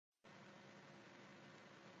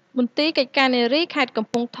មន្ទីរកិច្ចការនារីខេត្តកំ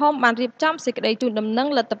ពង់ធំបានរៀបចំសេចក្តីជូនដំណឹង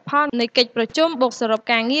លទ្ធផលនៃកិច្ចប្រជុំបូកសរុប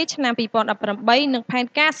ការងារឆ្នាំ2018និងផែន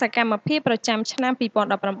ការសកម្មភាពប្រចាំឆ្នាំ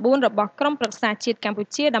2019របស់ក្រុមប្រឹក្សាជាតិកម្ពុ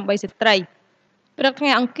ជាដើម្បីស្ត្រីព្រឹកថ្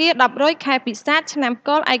ងៃអង្គារ10រោចខែពិសាខឆ្នាំ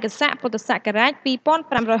កុរឯកស័កពុទ្ធសករាជ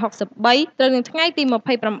2563ត្រូវនឹងថ្ងៃទី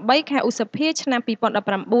28ខែឧសភាឆ្នាំ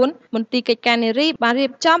2019មន្ទីរកិច្ចការនារីបានរៀ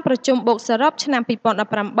បចំប្រជុំបូកសរុបឆ្នាំ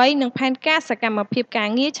2018និងផែនការសកម្មភាពការ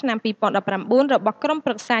ងារឆ្នាំ2019របស់ក្រុម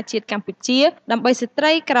ប្រឹក្សាជាតិកម្ពុជាដើម្បីស្ត្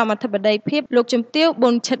រីក្រោមអធិបតីភាពលោកជំទាវ ប៊ុ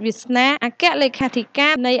ន ឈិតវាសនាអគ្គលេខាធិកា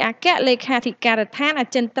រនៃអគ្គលេខាធិការដ្ឋានអ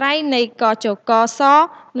ចិន្ត្រៃយ៍នៃកជកស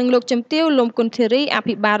និងលោកជំទាវ លំគុន្ធារីអ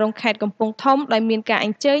ភិបាលរងខេត្តកំពង់ធំដោយមានការអ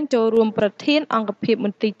ញ្ជើញចូលរួមប្រធានអង្គភិបម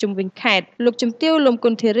ន្ទីរជុំវិញខេត្តលោកជំទាវ លំ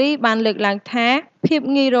គុន្ធារីបានលើកឡើងថាភាព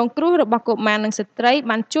ងាយរងគ្រោះរបស់កុមារនិងស្ត្រី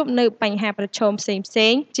បានជួបនៅបញ្ហាប្រឈមផ្សេង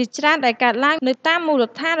ៗជាច្រើនដែលកើតឡើងនៅតាមមូល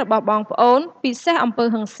ដ្ឋានរបស់បងប្អូនពិសេសអំពើ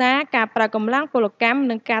ហិង្សាការប្រើកម្លាំងពលកម្ម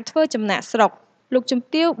និងការធ្វើចំណាកស្រុកលោកជំ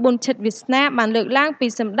ទាវ ប៊ុន ឈិតវាសនាបានលើកឡើងពី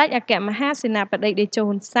សម្ដេចអគ្គមហាសេនាបតីតេជោ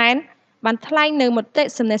ហ៊ុនសែនបានថ្លែងនៅមតិ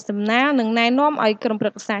សនេះសំណាលនិងណែនាំឲ្យក្រុមប្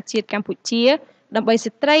រឹក្សាជាតិកម្ពុជាដើម្បី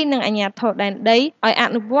ស្ត្រីនិងអាជ្ញាធរដែនដីឲ្យអ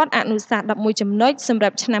នុវត្តអនុសាសន៍11ចំណុចសម្រា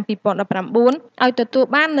ប់ឆ្នាំ2019ឲ្យទទួល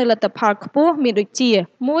បាននូវលទ្ធផលខ្ពស់មានដូចជា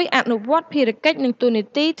 1. អនុវត្តភារកិច្ចនិងទូនី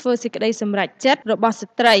តិធ្វើសេចក្តីសម្រេចចិត្តរបស់ស្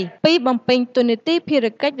ត្រី 2. បំពេញទូនីតិភារ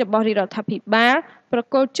កិច្ចរបស់រាជរដ្ឋាភិបាលប្រ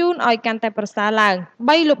គល់ជូនឲ្យកាន់តែប្រសើរឡើង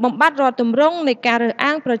 3. លុបបំបាត់រាល់ទម្រង់នៃការរើស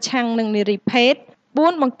អើងប្រឆាំងនឹងនារីភេទ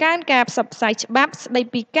 4. បង្កើនការផ្សព្វផ្សាយច្បាប់ស្តី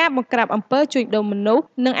ពីការបង្ក្រាបអំពើជួញដូរមនុស្ស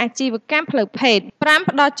និងអាជីវកម្មផ្លូវភេទ 5.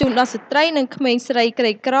 ផ្ដល់ជូនដល់ស្ត្រីនិងក្មេងស្រីក្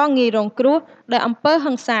រីក្រងាយរងគ្រោះដោយអំពើ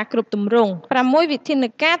ហិង្សាគ្រប់ទម្រង់ 6. វិធាន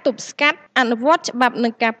ការទប់ស្កាត់អនុវត្តច្បាប់និ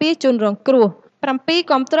ងការពារជនរងគ្រោះ 7.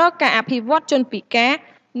 គាំទ្រការអភិវឌ្ឍជនពិការ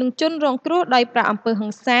និងជនរងគ្រោះដោយប្រាអំពើហិ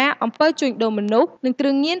ង្សាអំពើជួញដូរមនុស្សនិងគ្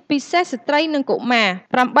រឿងញៀនពិសេសស្ត្រីនិងកុមារ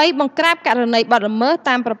 8. បង្ក្រាបករណីបទល្មើស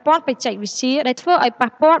តាមប្រព័ន្ធបច្ចេកវិទ្យាដែលធ្វើឲ្យប៉ះ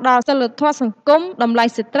ពាល់ដល់សីលធម៌សង្គមតម្លៃ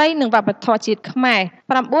ស្ត្រីនិងវប្បធម៌ជាតិខ្មែរ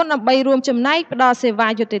 9. ដើម្បីរួមចំណែកផ្ដល់សេវា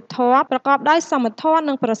យុត្តិធម៌ប្រកបដោយសមធម៌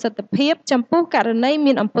និងប្រសិទ្ធភាពចំពោះករណី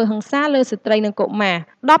មានអំពើហិង្សាលើស្ត្រីនិងកុមារ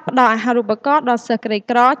 10. ផ្ដល់អាហារូបករណ៍ដល់សិស្សក្រី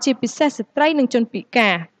ក្រជាពិសេសស្ត្រីនិងជនពិកា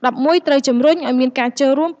រ 11. ត្រូវជំរុញឲ្យមានការចូ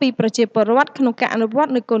លរួមពីប្រជាពលរដ្ឋក្នុងការអនុវត្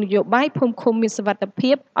តនូវគោលនយោបាយភូមិឃុំមានសុវត្ថិ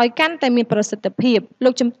ភាពឲ្យកាន់តែមានប្រសិទ្ធភាពលោ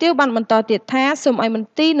កជំទាវបានបន្តទៀតថាសូមឲ្យមន្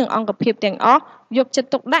ទីរនិងអង្គភាពទាំងអស់យកចិត្ត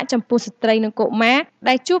ទុកដាក់ចំពោះស្ត្រីនិងកុមារ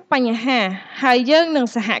ដែលជួបបញ្ហាហើយយើងនឹង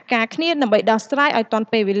សហការគ្នាដើម្បីដោះស្រាយឲ្យទាន់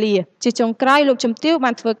ពេលវេលាជាចុងក្រោយលោកជំទាវ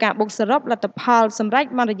បានធ្វើការបូកសរុបលទ្ធផលសម្រាប់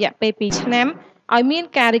មួយរយៈពេល2ឆ្នាំឲ្យមាន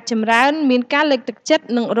ការរីកចម្រើនមានការលើកទឹកចិត្ត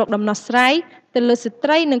និងរកដំណោះស្រាយទៅលើស្ត្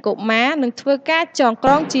រីនិងកុមារនឹងធ្វើការចងក្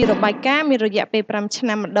រងជារបាយការណ៍មានរយៈពេល5ឆ្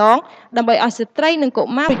នាំម្ដងដើម្បីឲ្យស្ត្រីនិងកុ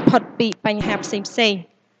មាររួចផុតពីបញ្ហាផ្សេងៗ